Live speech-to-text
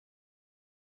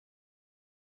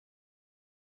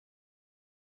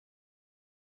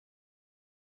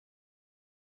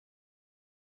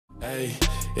Hey,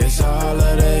 it's a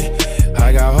holiday.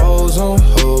 I got hoes on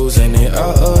hoes and they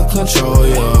out of control,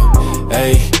 yeah.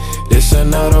 Hey, this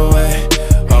another way.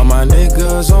 All my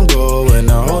niggas on go and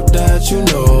I hope that you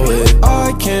know it.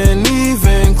 I can't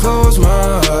even close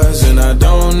my eyes and I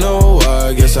don't know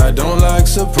why. Guess I don't like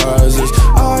surprises.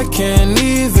 I can't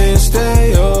even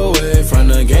stay away from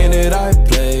the game that I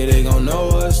play. They gon' know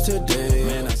us today.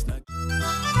 Man, I snuck.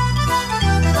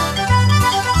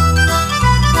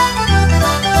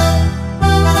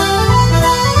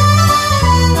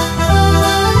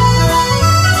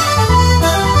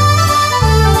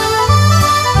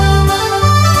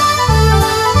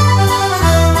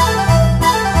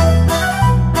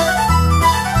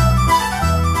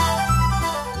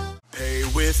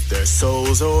 Their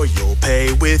souls or you'll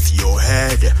pay with your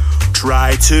head.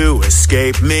 Try to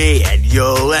escape me and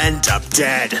you'll end up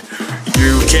dead.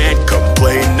 You can't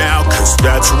complain now, cause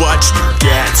that's what you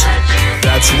get.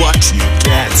 That's what you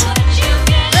get.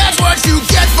 That's what you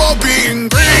get for being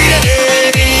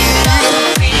greedy.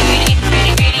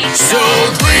 So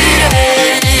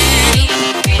greedy.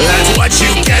 That's what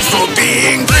you get for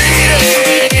being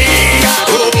greedy.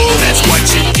 Oh, that's what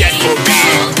you get for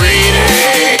being greedy.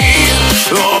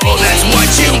 Oh, that's what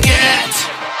you get.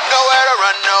 Nowhere to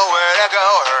run, nowhere to go.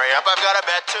 Hurry up, I've got a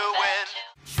bet to win.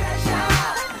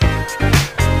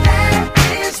 That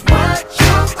is what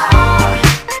you are.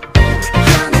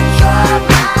 You're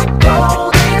my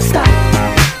golden star.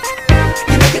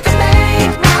 You make it to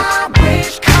make my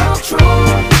wish come true.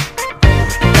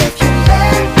 If you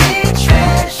let me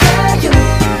treasure you.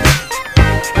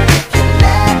 If you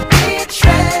let me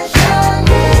treasure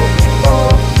you.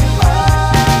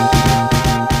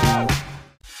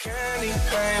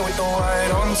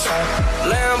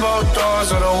 Lambo doors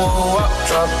or the woo-up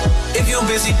drop. If you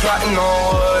busy plotting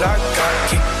on what I got,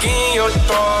 kick in your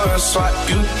door and swap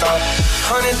you thought.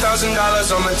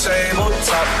 $100,000 on the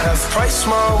tabletop. Half price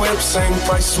my whip, same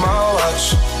price my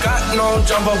watch. Got no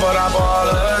jumper but I ball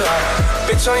a lot.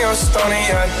 Bitch on your stony,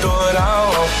 I do what I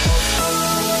want.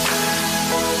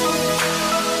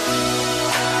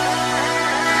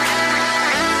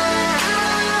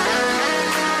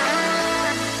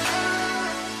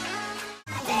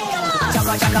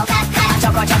 Choco, choco,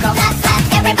 choco, choco,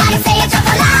 everybody say it,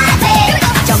 chocolate.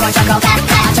 Choco, choco,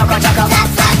 choco, choco,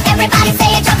 everybody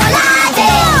say it, chocolate.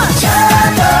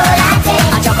 Chocolate,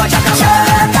 choco, choco,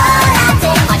 chocolate.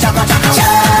 Choco, choco,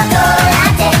 chocolate.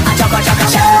 Choco, choco,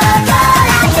 chocolate.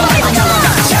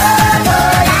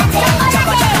 Chocolate,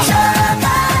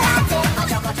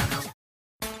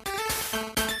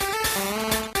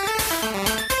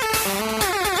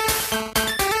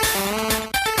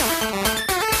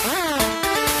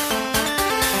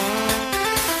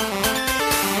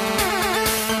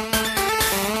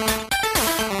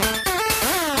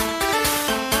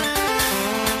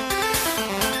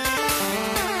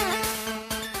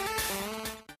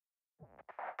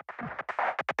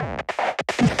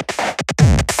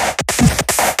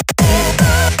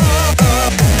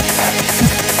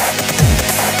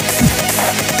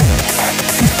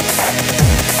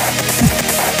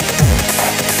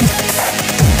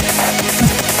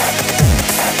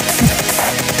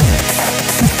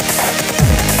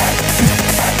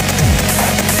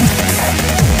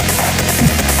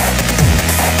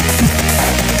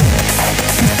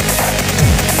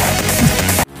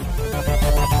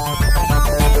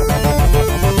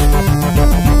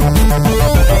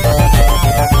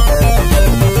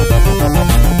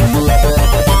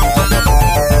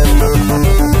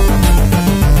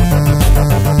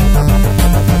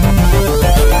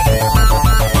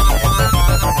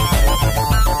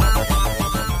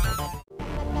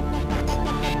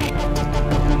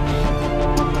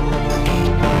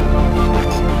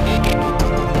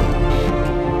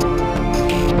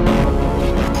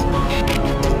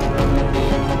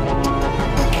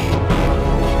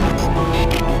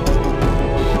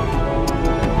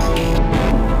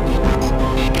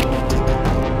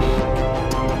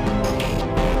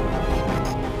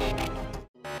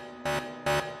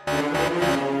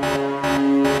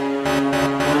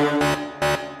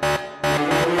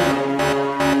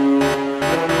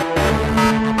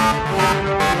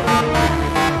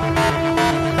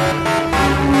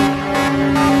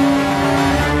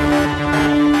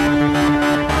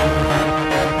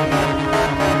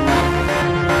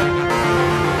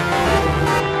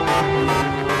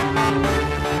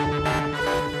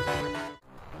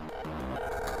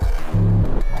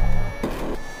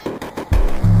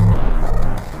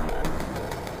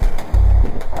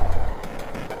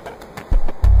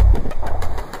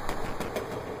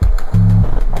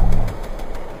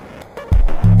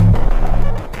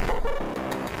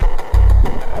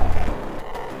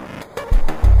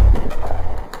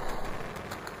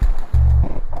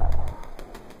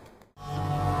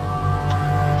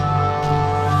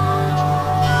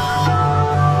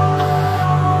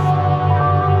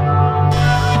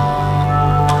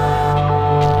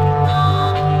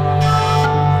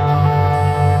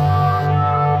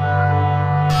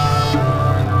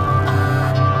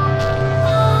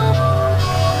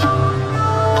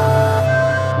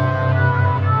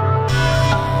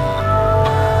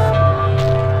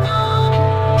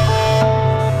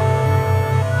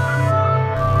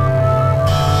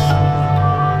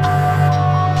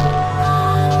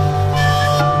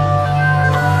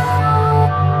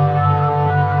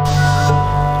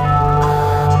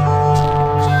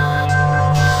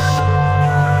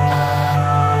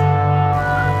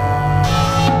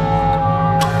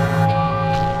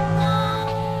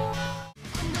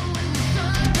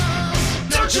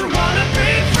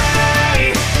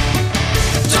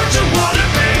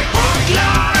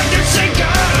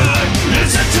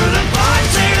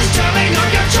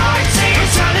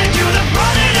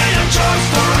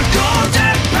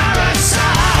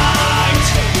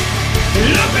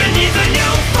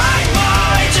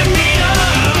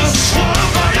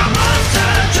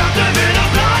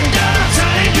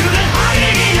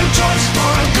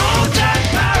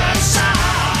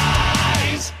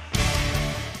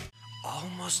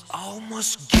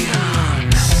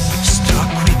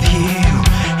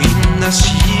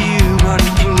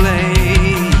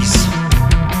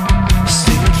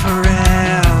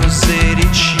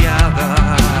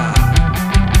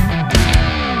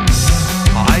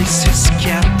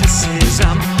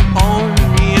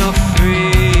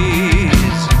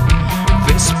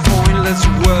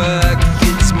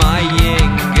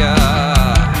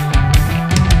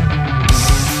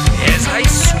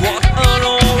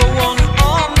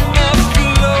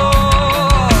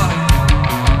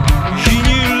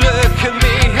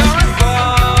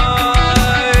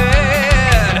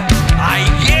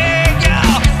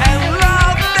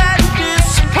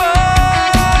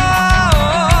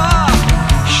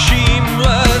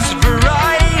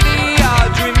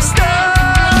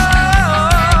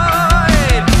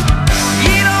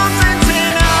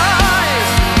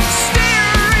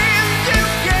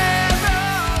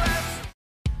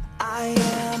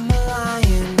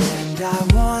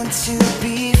 want to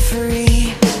be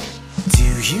free. Do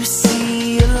you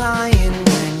see a lion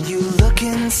when you look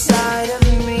inside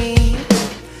of me?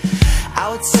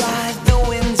 Outside the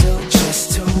window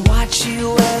just to watch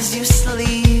you as you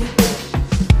sleep.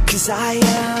 'Cause I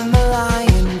am a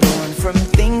lion born from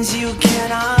things you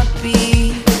cannot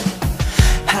be.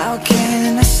 How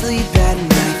can I sleep at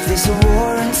night? There's a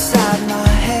war inside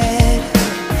my head.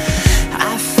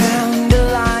 I found a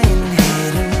lion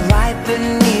hidden right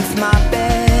beneath my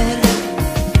bed.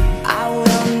 I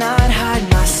will not hide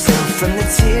myself from the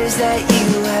tears that you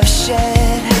have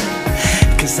shed.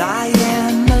 'Cause I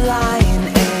am a lion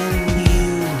and you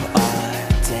are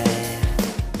dead.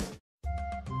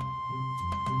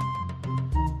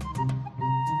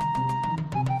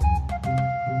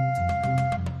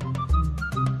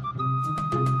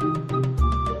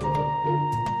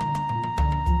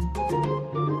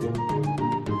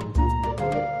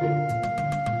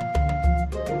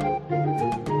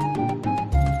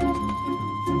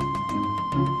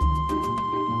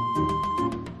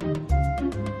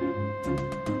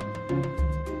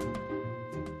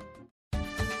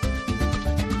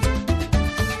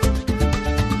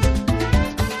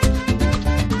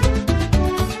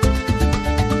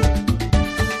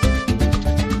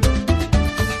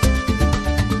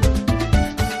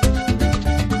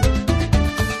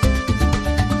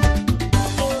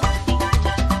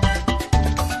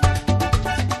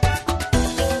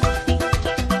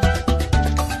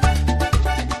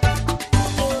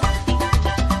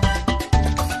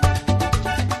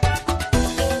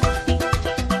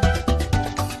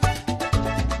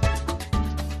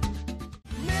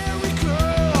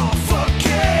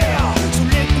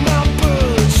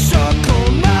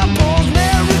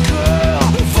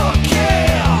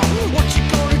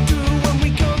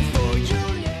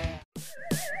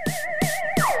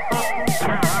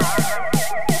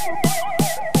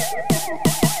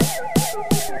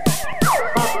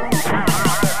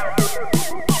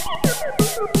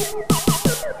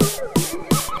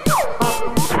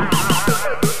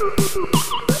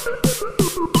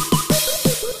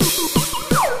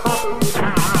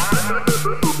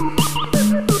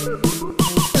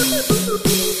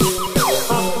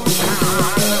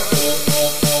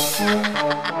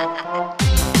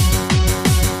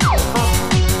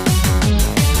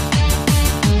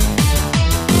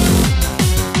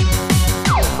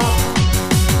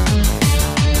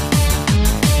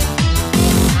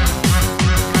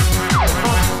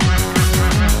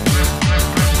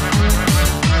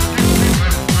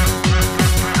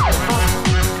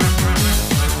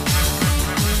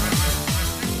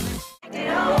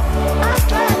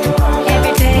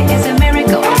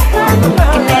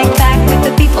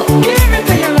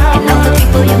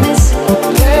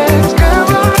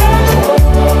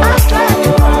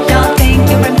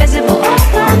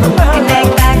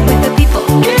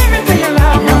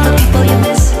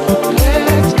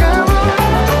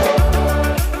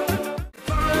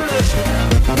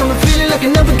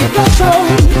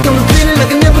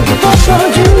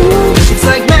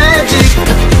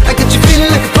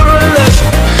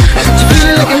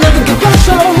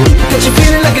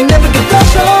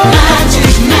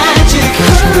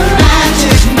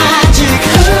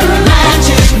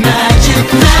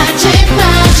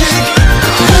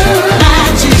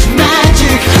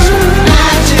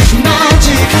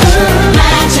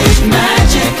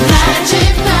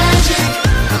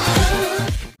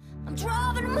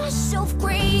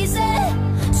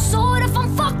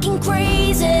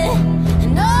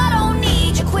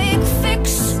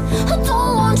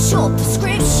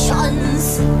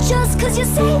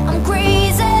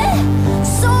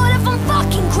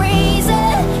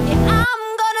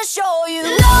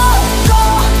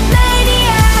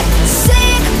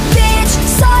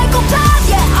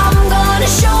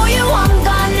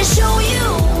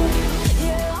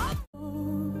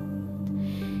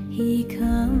 He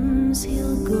comes,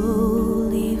 he'll go,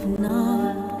 leave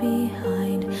naught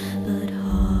behind but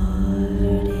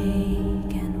heartache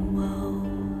and woe.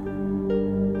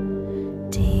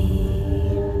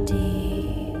 Deep,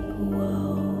 deep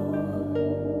woe.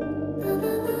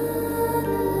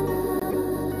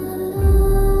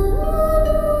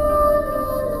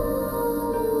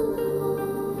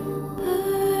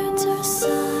 Birds are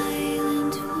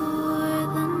silent for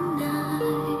the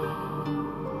night.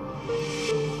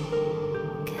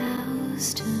 Cows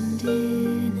turned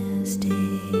in as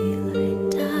daylight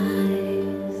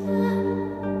dies.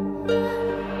 But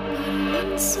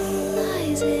one soul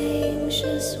lies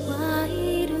anxious,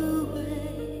 wide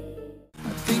awake.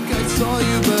 I think I saw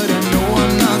you, but I know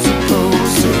I'm not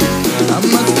supposed to. I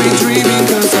must be dreaming,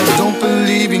 cause I don't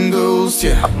believe in ghosts,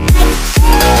 yeah.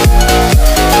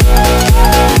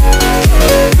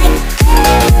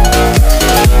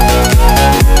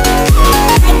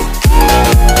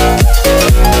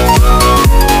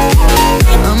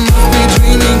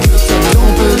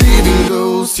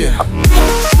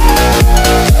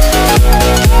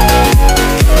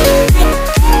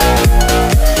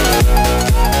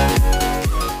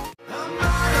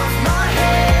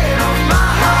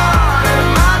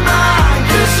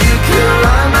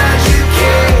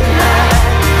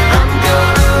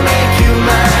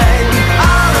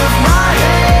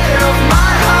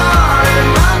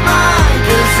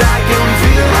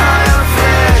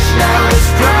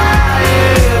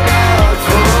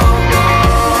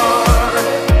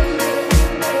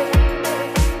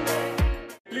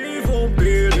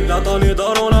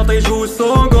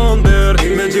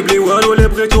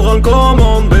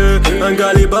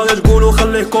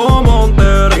 عليه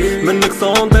كومونتير منك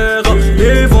سونتيغ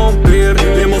لي فامبير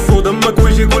لي مصو دمك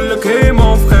ويجي يقولك هي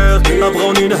مون فخير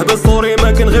بغاوني نحبس سوري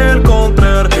ما كان غير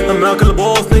كونترير معاك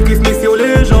البوس لي كيف ميسيو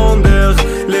ليجوندير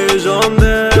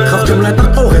خافتهم لا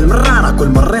يطرقوا غير المرارة كل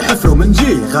مرة يحفروا من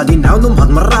جي غادي نعاونهم هاد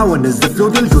المرة ونزفلو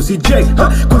ديال الجوسي جاي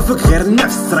كل فيك غير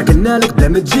النفس راه قلنا لك بلا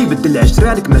ما تجي بدل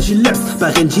عشرالك ماشي اللبس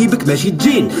باغي نجيبك ماشي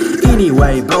تجين اني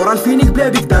واي برو راه الفينيك بلا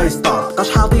بيك دايس طاف بقاش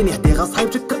حاطيني حدي غا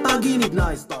صحيبتك كطاقيني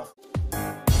بنايس طاف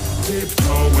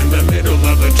Tiptoe in the middle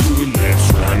of the tulips.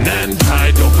 Run and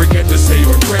hide, don't forget to say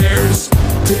your prayers.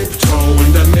 Tiptoe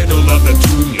in the middle of the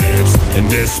tulips. In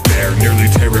despair, nearly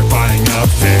terrifying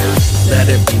affairs. Let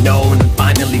it be known, I'm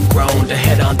finally grown to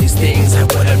head on these things I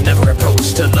would have never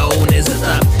approached alone. Isn't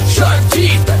the sharp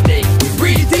teeth that make me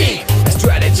breathe in? A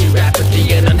strategy, rapidly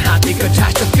an unhappy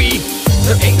catastrophe.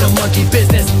 There ain't no monkey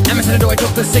business. Emerson Adore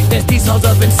took the sickness. These halls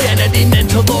of insanity,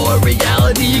 mental or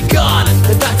reality gone.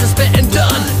 The bats are spent and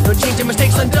done. No changing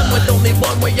mistakes undone. With only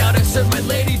one way out, I serve my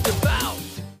lady devout.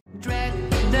 Dread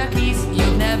the keys,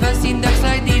 you've never seen ducks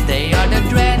like these. They are the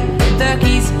dread the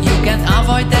keys. You can't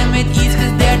avoid them with ease,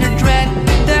 cause they're the dread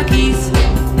the keys.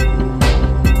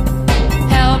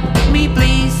 Help me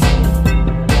please.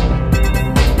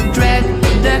 Dread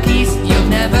the keys, you've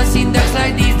never seen ducks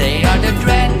like these. They are the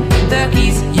dread the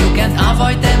keys. You can't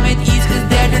avoid them with ease, cause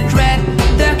they're the dread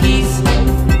the keys.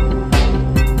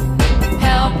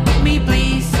 Help me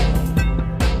please.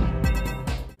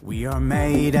 We are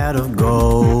made out of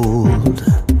gold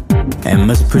and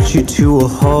must put you to a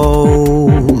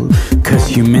hold. Cause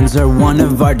humans are one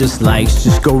of our dislikes.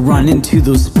 Just go run into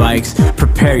those spikes.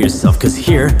 Prepare yourself, cause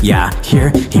here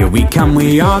we come. We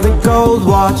are the Gold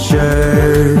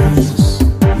Watchers.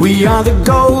 We are the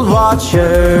Gold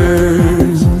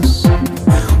Watchers.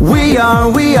 We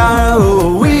are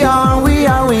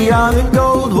the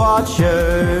Gold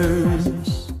Watchers.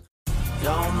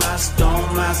 Don't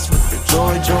mess with the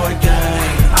Joy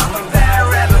gang. I'm a bad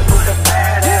rabbit with a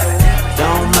bad habit.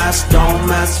 Don't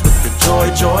mess with the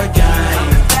Joy gang.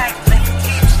 Back making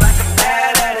keeps like a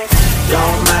bad addict.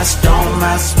 Don't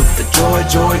mess with the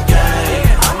Joy gang.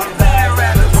 I'm a bad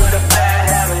rabbit with a bad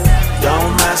habit.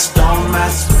 Don't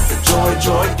mess with the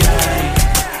Joy gang.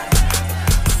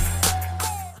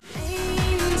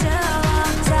 Angel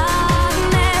of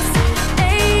darkness,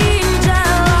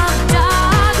 angel of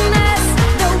darkness.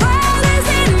 The world is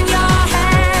in your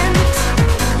hands,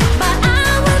 but I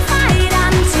will fight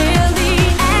until the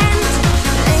end.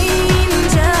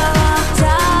 Angel of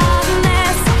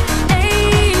darkness,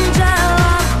 angel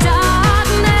of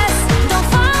darkness. Don't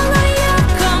follow your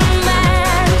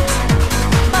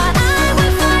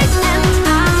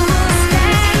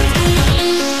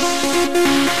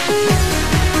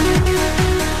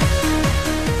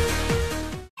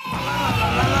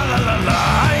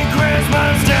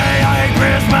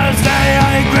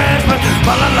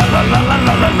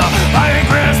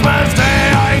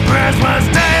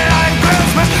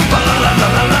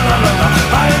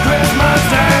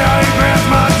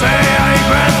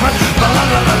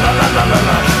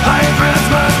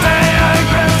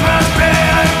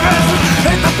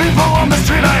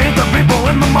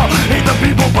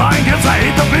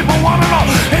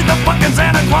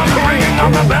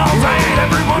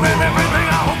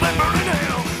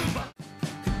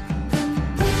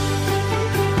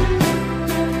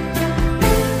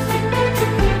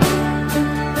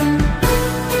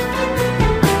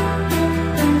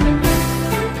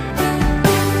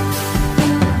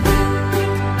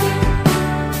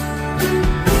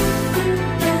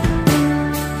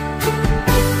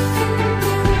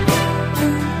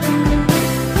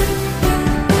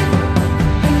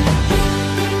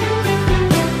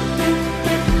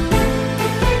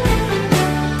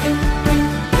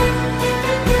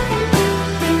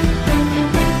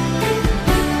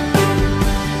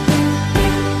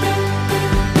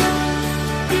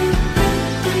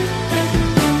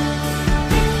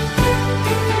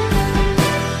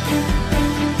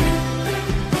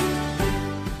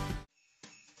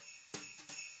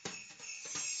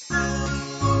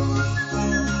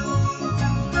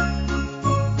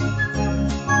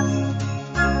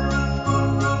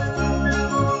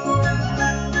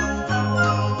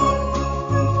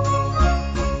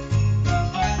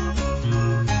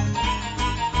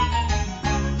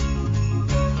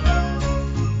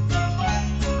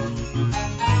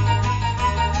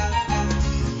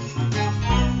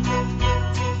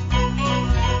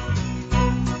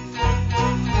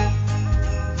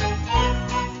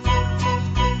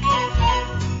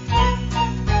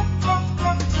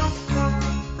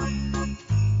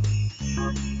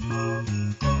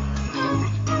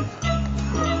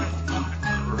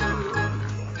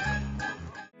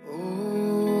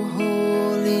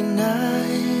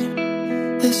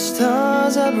The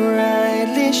stars are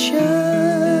brightly shining.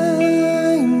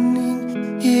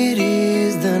 It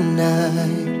is the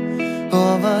night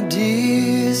of our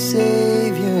dear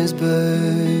Savior's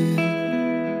birth.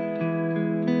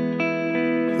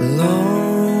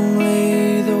 Long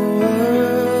lay the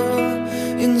world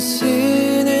in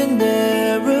sin and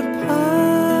error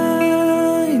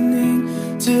pining,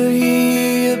 till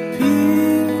He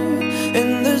appeared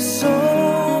and the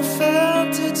soul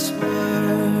felt its worth.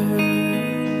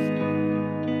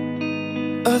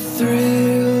 A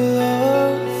thrill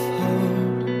of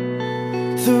hope,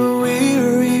 the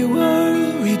weary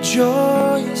world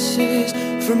rejoices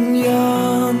from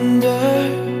yonder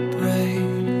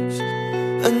breaks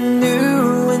a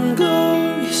new and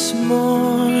glorious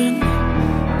morn.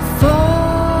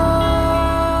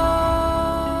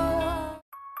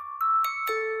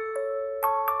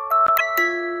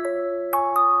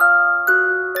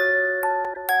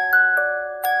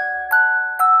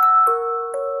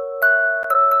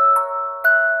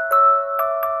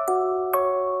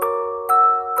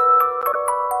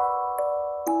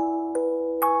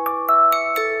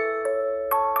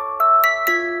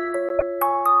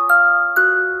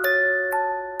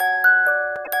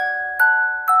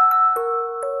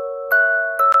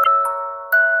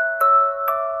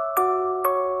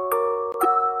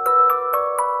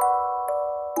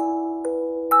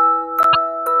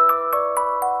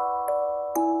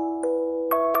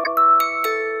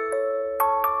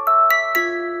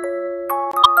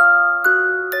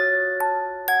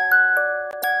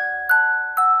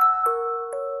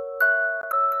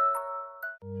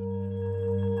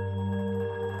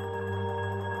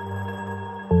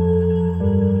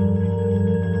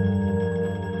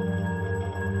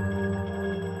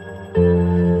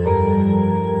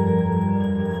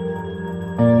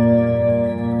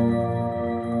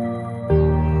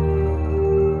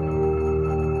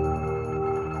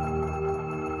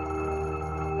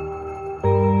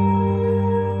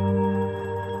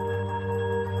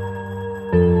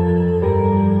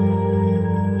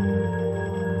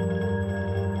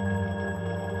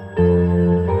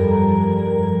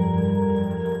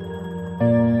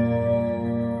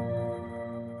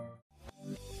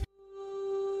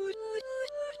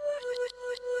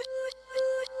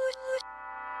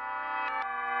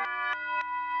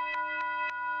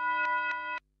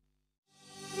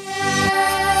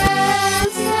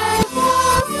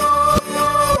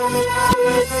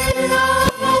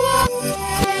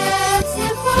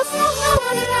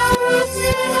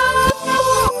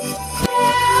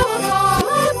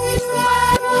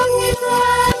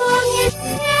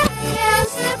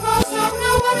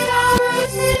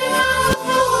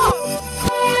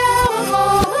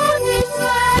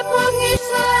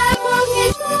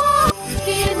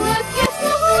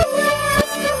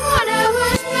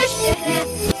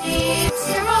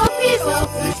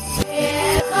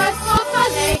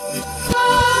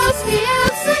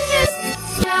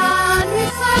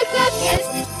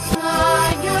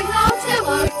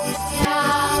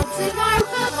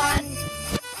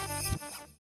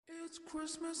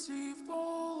 Christmas Eve,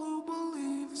 all who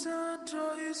believe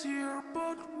Santa is here,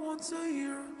 but once a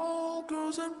year. All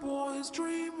girls and boys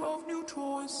dream of new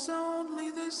toys,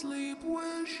 soundly they sleep,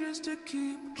 wishes to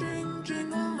keep. Jing,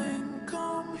 jing-a-ling,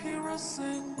 come hear us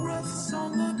sing. Wreaths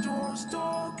on the door,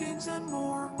 stockings and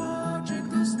more. Magic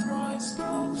the stride,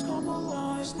 spells come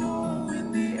alive. Snow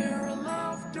in the air,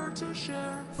 laughter to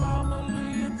share.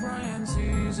 Family and friends,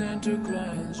 season to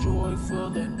cleanse.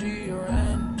 Joyful and dear,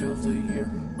 end of the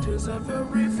year. 'Tis a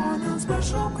very fine and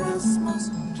special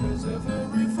Christmas. 'Tis a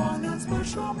very fine and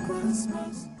special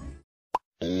Christmas.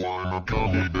 Oh, I'm a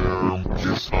gummy bear.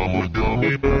 Yes, I'm a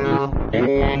gummy bear. Oh,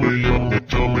 I'm a yummy,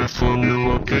 tummy, funny,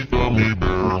 lucky gummy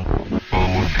bear.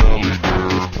 I'm a gummy bear.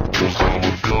 Yes, I'm a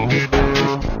gummy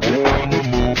bear. Oh, I'm a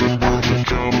moving, grooving,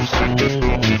 counting, singing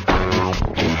gummy bear.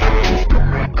 Oh, hell,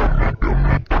 gummy, gummy, gummy,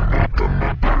 gummy, gummy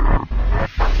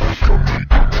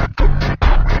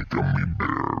bear.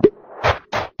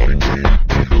 Gummy, gummy,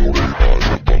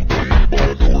 gummy,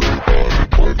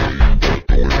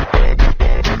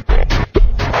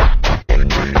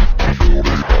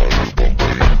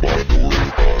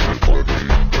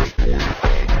 gummy,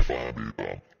 gummy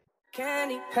bear.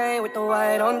 Candy paint with the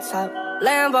white on top,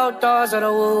 Lambo doors or the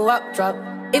woo-up drop.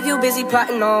 If you busy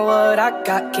plotting on what I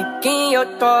got, kick in your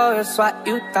door and swat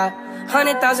you thought.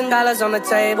 $100,000 on the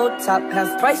tabletop,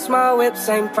 half price my whip,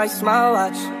 same price my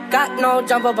watch. Got no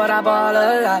jumper but I ball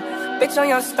a lot, bitch on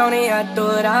your stony, I do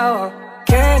what I want.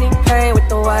 Candy paint with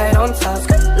the white on top,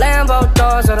 Lambo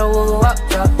doors or the woo-up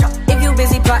drop. If you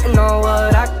busy plotting on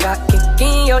what I got, kick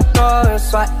in your door and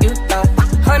swat you thought.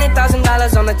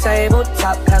 $100,000 on the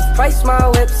tabletop. Half price my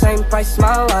whip, same price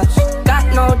my watch. Got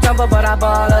no jumper, but I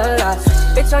ball a lot.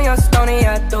 Bitch on your stony,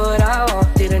 I do what I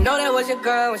want. Didn't know that was your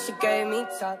girl when she gave me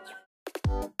top.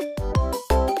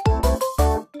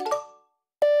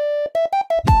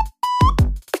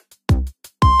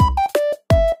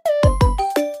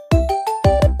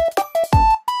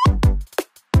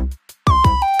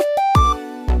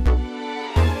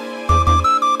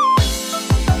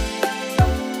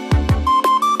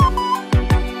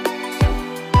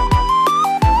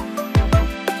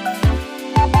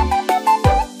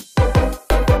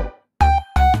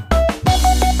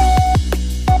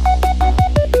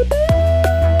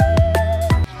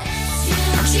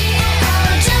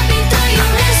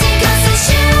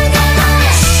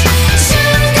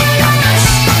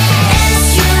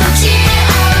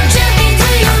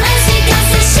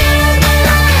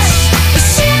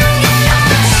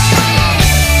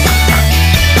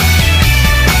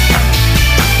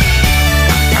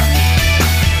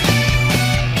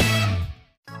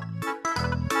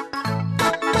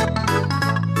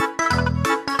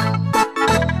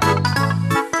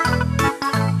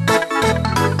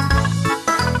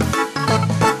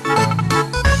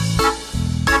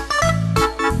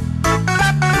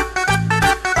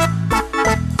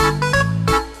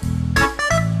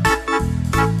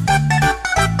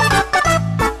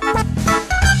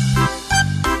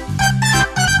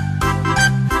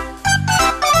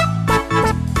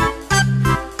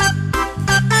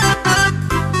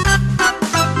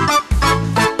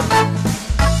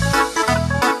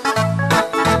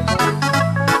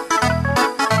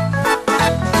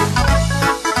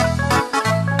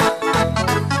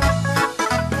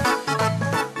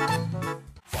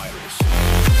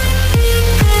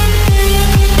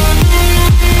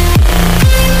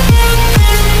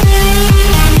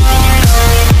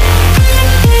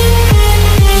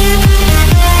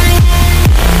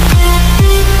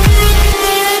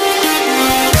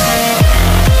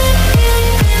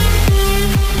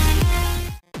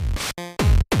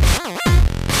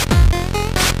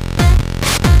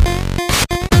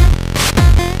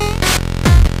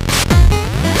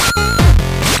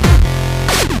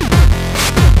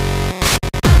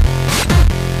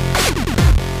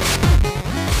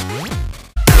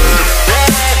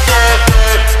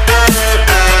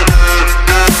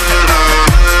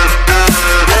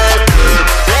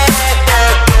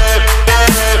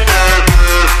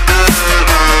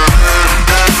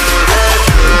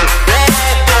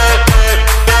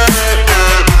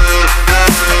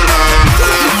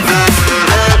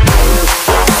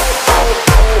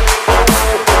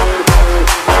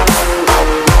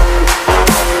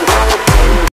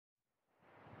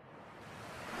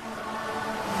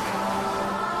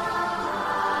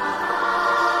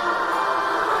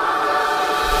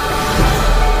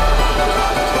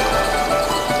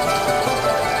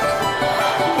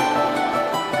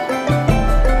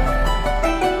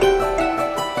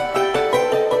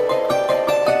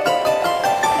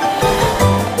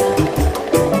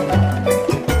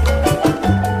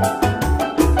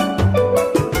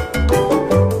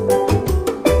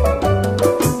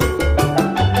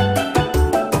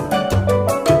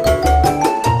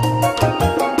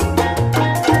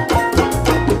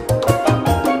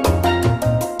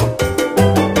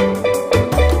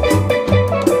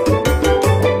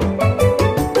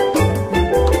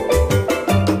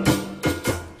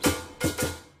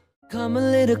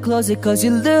 closet cause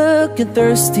you're looking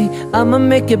thirsty. I'ma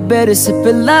make it better, sip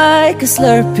it like a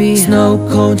Slurpee. Snow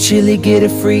cone chili, get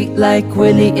it free like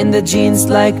Willy. In the jeans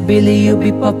like Billy, you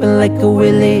be popping like a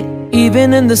Willy.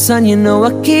 Even in the sun, you know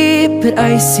I keep it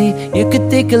icy. You could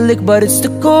take a lick, but it's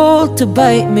too cold to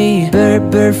bite me.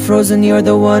 Bird, frozen, you're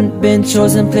the one, been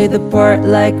chosen. Play the part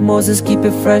like Moses, keep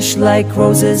it fresh like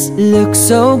roses. Look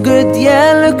so good,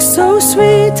 yeah, look so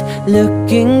sweet.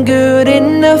 Looking good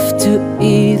enough to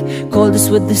eat.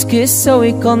 Coldest with this kiss, so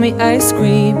he call me ice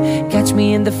cream. Catch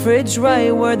me in the fridge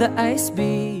right where the ice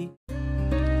be.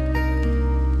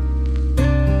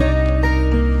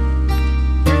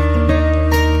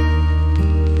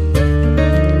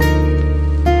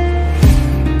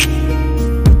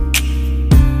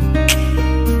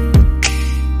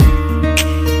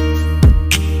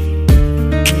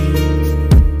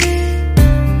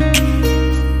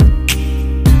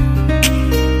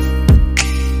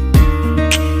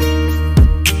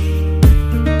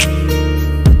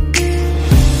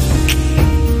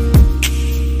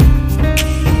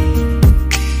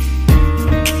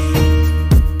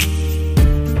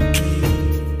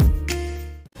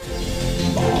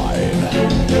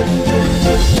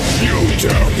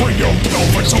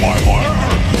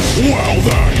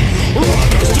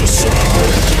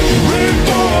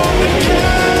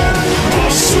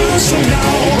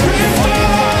 now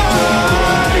revive,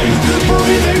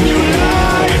 breathing new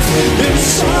life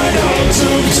inside out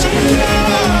of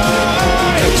tonight.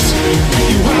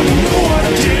 You have no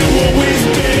idea what we've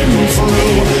been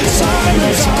through, time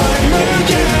and time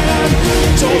again.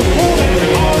 Don't hold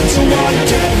it on to what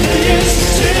death is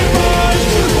divine,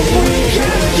 but we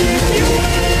can give you.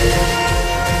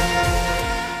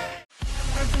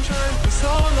 I've been trying for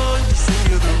so long to sing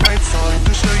you the right song,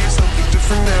 to show you something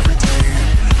different every day,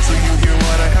 so you hear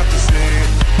what I have to say.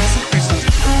 Pieces,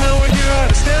 and now we're here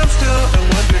at a standstill. I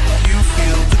wonder if you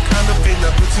feel the kind of pain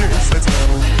that puts your insides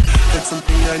out. That's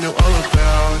something I know all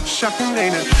about. Shocking,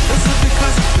 ain't it? That's not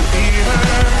because it could be her.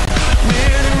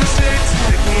 Many mistakes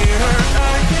make me hurt.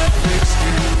 I can't fix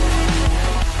you.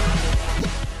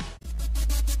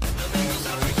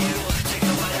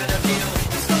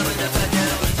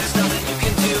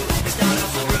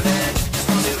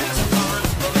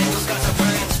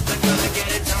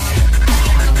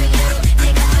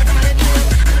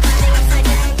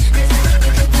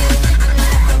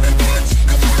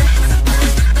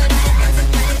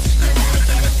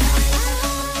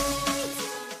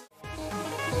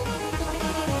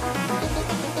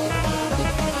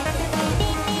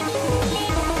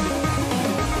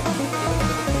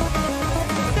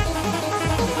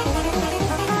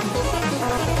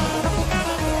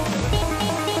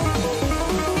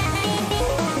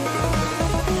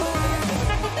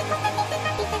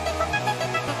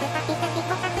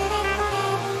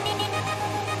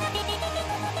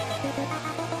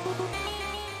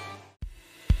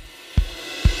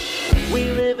 We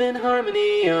live in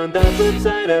harmony on the flip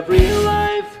side of real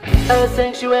life. A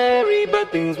sanctuary,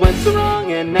 but things went so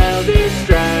wrong and now there's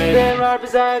strife. There are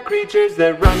bizarre creatures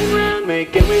that run around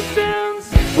making weird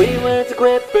sounds. We weren't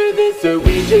equipped for this, so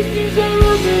we just use our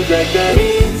own moves like the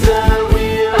pizza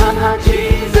wheel. Hot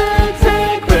cheese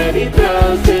attack, Freddy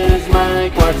throws his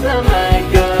mic, watch the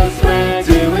mic go smack.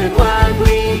 Doing what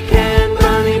we can,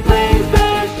 Bonnie plays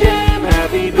Bash Jam.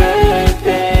 Happy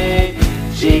birthday,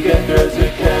 Chica throws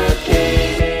her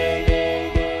cupcake.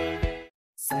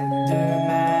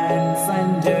 Slenderman,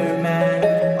 Slenderman,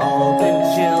 all the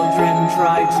children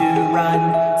try to run.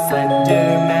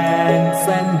 Slenderman,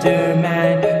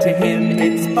 Slenderman, to him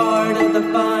it's part of the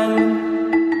fun.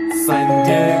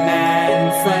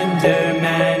 Slenderman,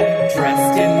 Slenderman,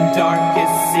 dressed in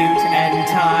darkest suit and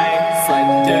tie.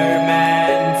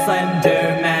 Slenderman,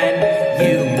 Slenderman,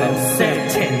 you most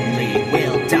certainly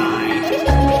will die.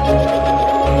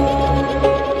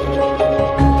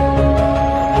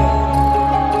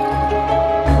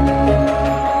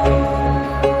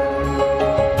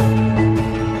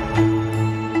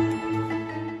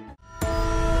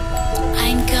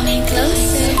 I'm coming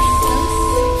closer.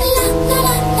 La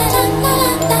la la la la la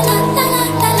la la la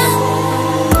la la.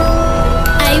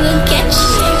 I will catch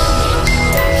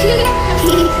you.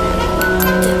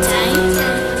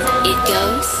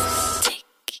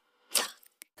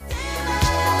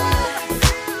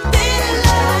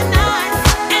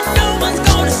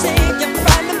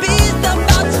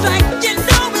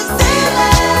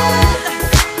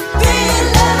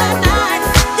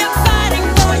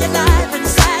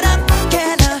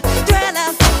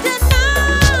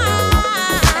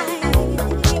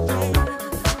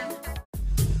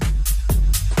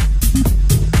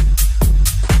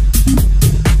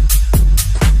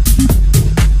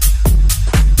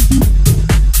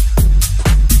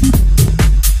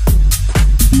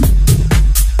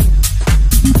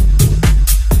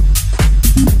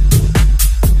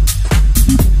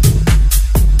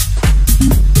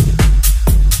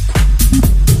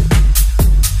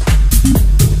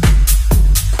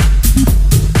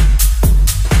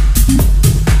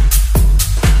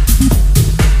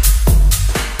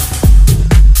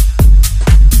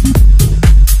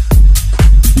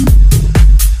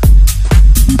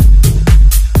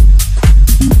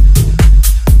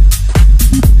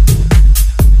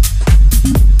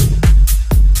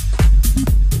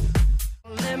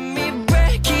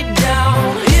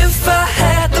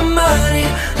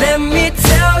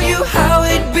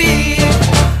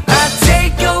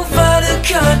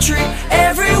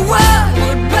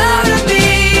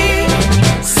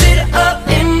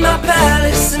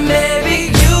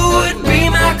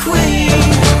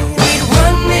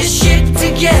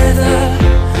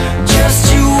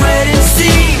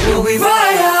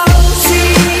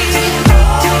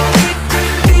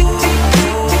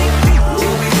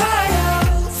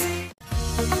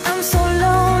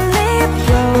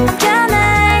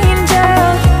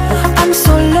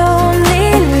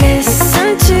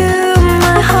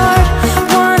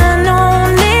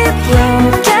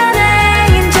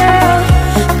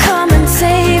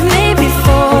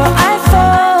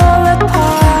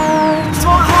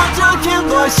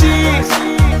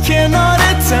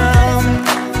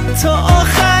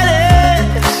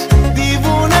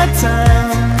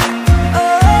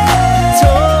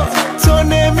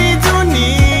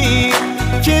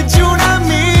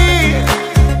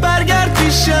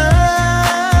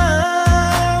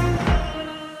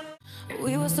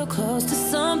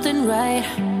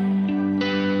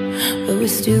 we're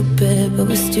stupid, but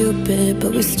we're stupid,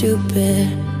 but we're stupid.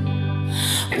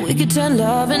 We could turn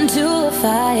love into a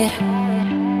fight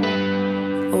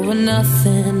over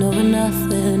nothing, over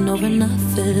nothing, over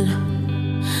nothing.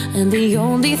 And the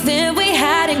only thing we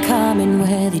had in common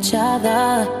with each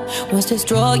other was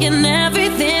destroying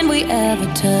everything we ever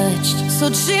touched. So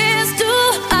cheers to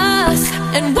us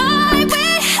and why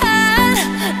we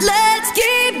had. Let's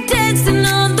keep dancing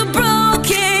on the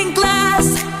broken glass,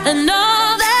 and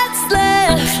all that's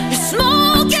left is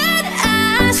smoke and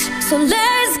ash. So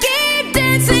let's keep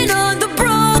dancing on the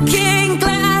broken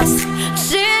glass.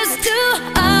 Cheers to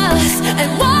us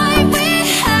and why we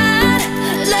had.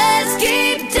 Let's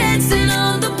keep dancing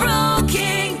on the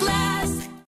broken glass.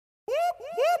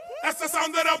 That's the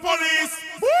sound of the police.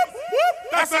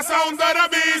 That's the sound of the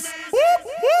beast.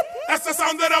 That's the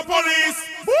sound of the police.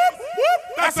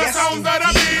 That's the sound of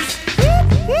the beast.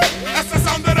 That's the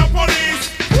sound of the police.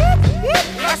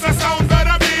 That's the sound of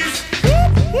the beast.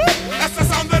 That's the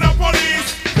sound of the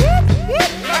police.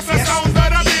 That's the sound of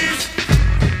the beast.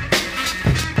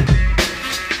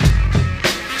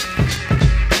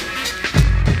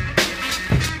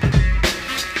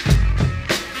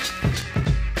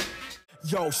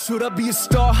 Yo, should I be a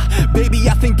star? Baby,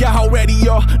 I think I already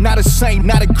are. Not a saint,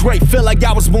 not a great. Feel like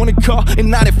I was born in a car in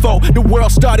 94. The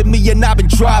world started me and I've been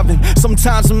driving.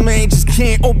 Sometimes a man just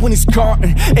can't open his car.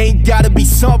 Ain't gotta be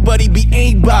somebody, be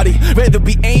anybody. Rather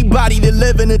be anybody than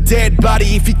live in a dead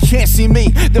body. If you can't see me,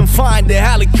 then find the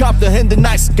helicopter in the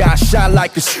night sky, shine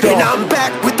like a star. And I'm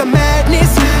back with the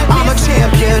madness. I'm a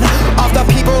champion of the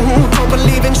people who don't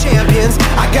believe in champions.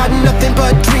 I got nothing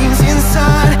but dreams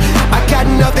inside. I got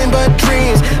nothing but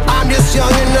dreams. I'm just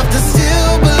young enough to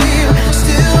still believe,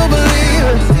 still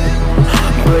believe.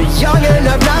 But young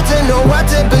enough not to know what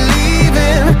to believe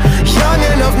in. Young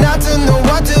enough not to know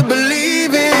what to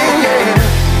believe in.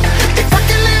 If I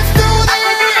can live through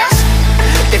this,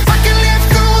 if I can live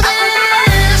through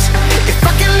this, if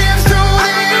I can live through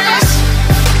this,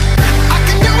 I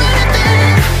can do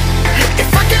anything.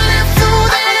 If I can live through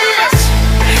this,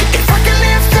 if I can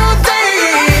live through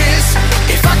this,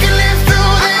 if I can live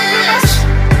through this,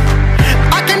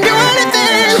 I can do anything.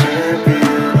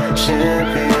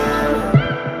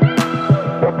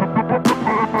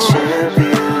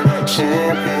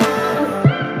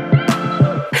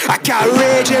 I got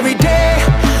rage every day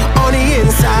on the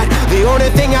inside. The only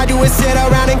thing I do is sit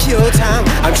around and kill time.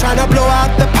 I'm trying to blow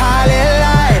out the pilot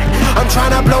light. I'm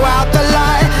trying to blow out the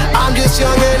light. I'm just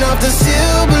young enough to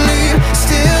still believe,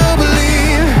 still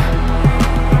believe.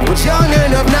 But young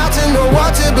enough not to know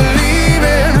what to believe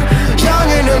in. Young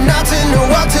enough not to know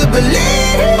what to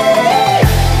believe.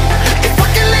 If I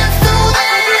can live through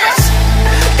this,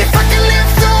 if I can live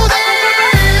through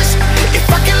this, if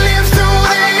I can live through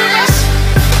this,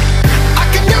 I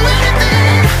can do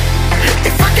anything.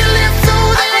 If I can live through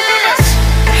this,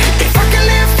 if I can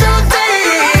live through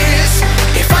this,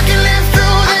 if I can live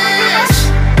through this,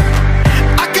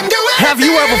 I can do anything. Have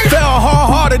you ever felt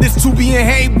hard-hearted? It's to be in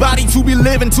hey body, to be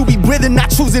living, to be breathing, not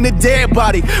choosing a dead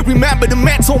body. Remember the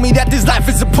man told me that this life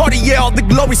is a party, yeah, all the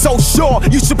glory so sure.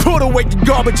 You should put away the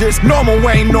garbages. Normal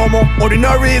ain't normal,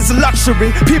 ordinary is a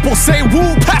luxury. People say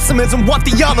woo, pessimism, what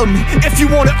the other me. If you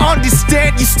wanna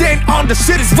understand, you stand on the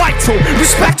shit is vital.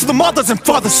 Respect to the mothers and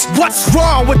fathers. What's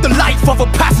wrong with the life of a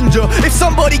passenger? If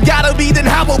somebody gotta be, then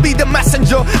I will be the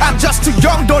messenger. I'm just too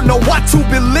young, don't know what to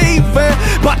believe in.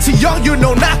 But too young, you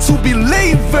know not to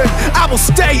believe in. I will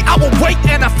stay, I will wait,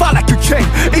 and I fight like a king.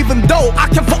 Even though I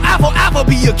can forever, ever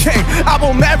be a king. I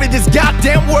will marry this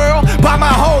goddamn world, buy my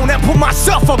home, and put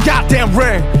myself a goddamn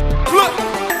ring. Look.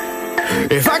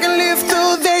 If I can live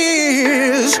through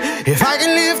this, if I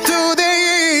can live through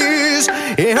this,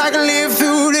 if I can live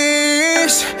through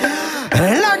this,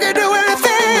 and I can do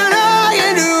anything, I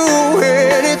can do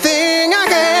anything, I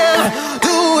can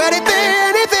do anything,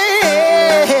 anything.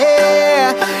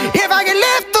 If I can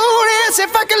live through this,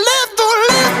 if I can live through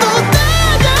that,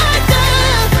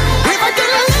 if I can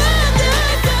live,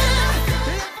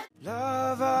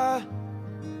 lover,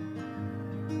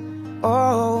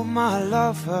 oh my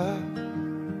lover.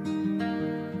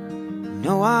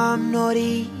 No, I'm not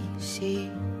easy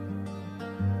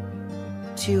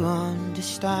to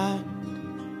understand.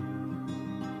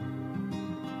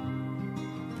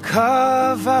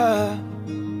 Cover,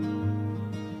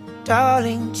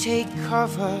 darling, take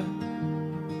cover.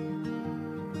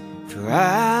 For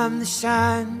I'm the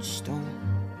sandstone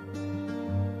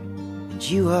and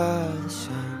you are the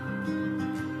sun.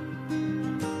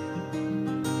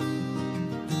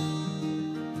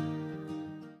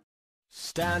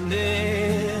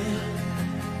 Standing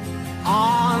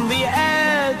on the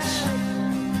edge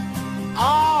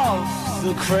of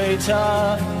the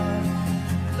crater,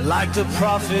 like the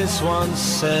prophets once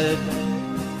said,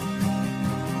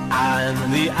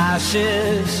 and the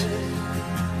ashes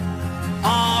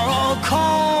are all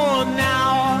cold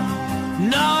now.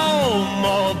 No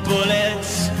more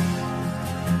bullets,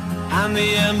 and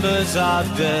the embers are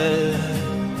dead.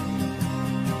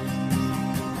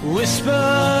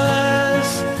 Whispers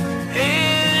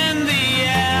in the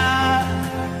air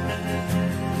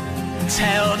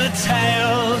tell the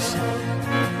tales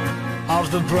of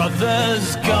the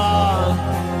brothers gone.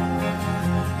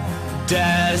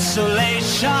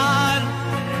 Desolation,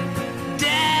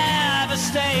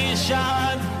 devastation.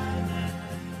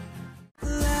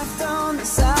 Left on the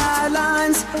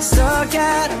sidelines, stuck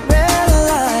at a red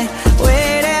light,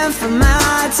 waiting for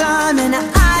my time, and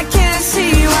I can't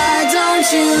see why. Don't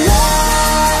you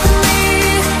love me,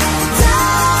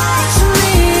 touch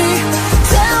me,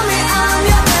 tell me I'm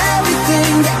your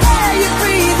everything, the air you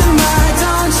breathe and why.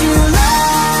 Don't you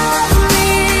love me,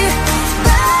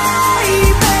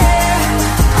 baby,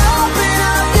 open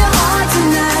up your heart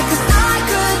tonight, 'cause I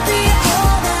could be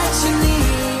all that you need.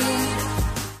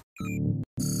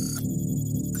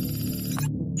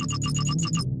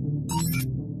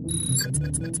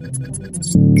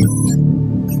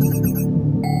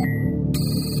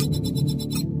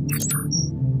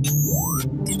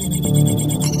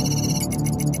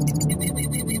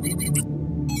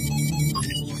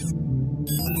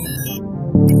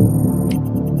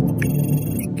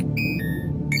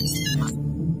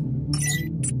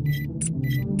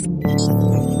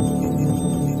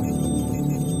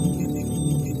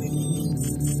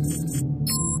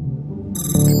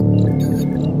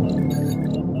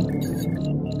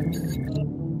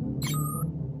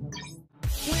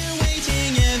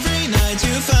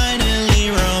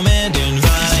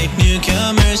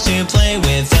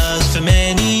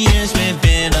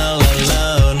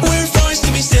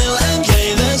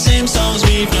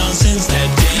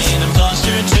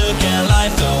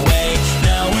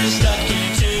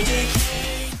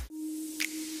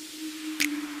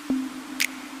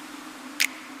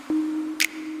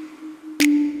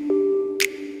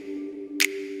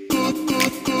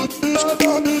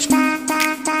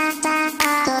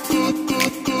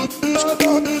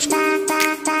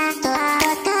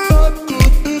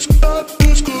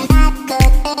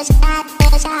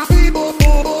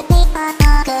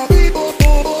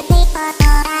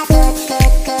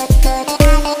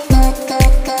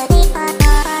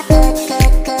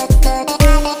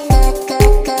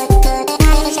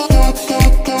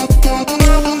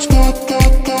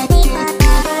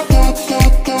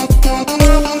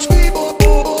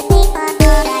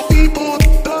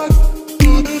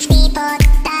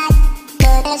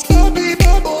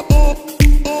 People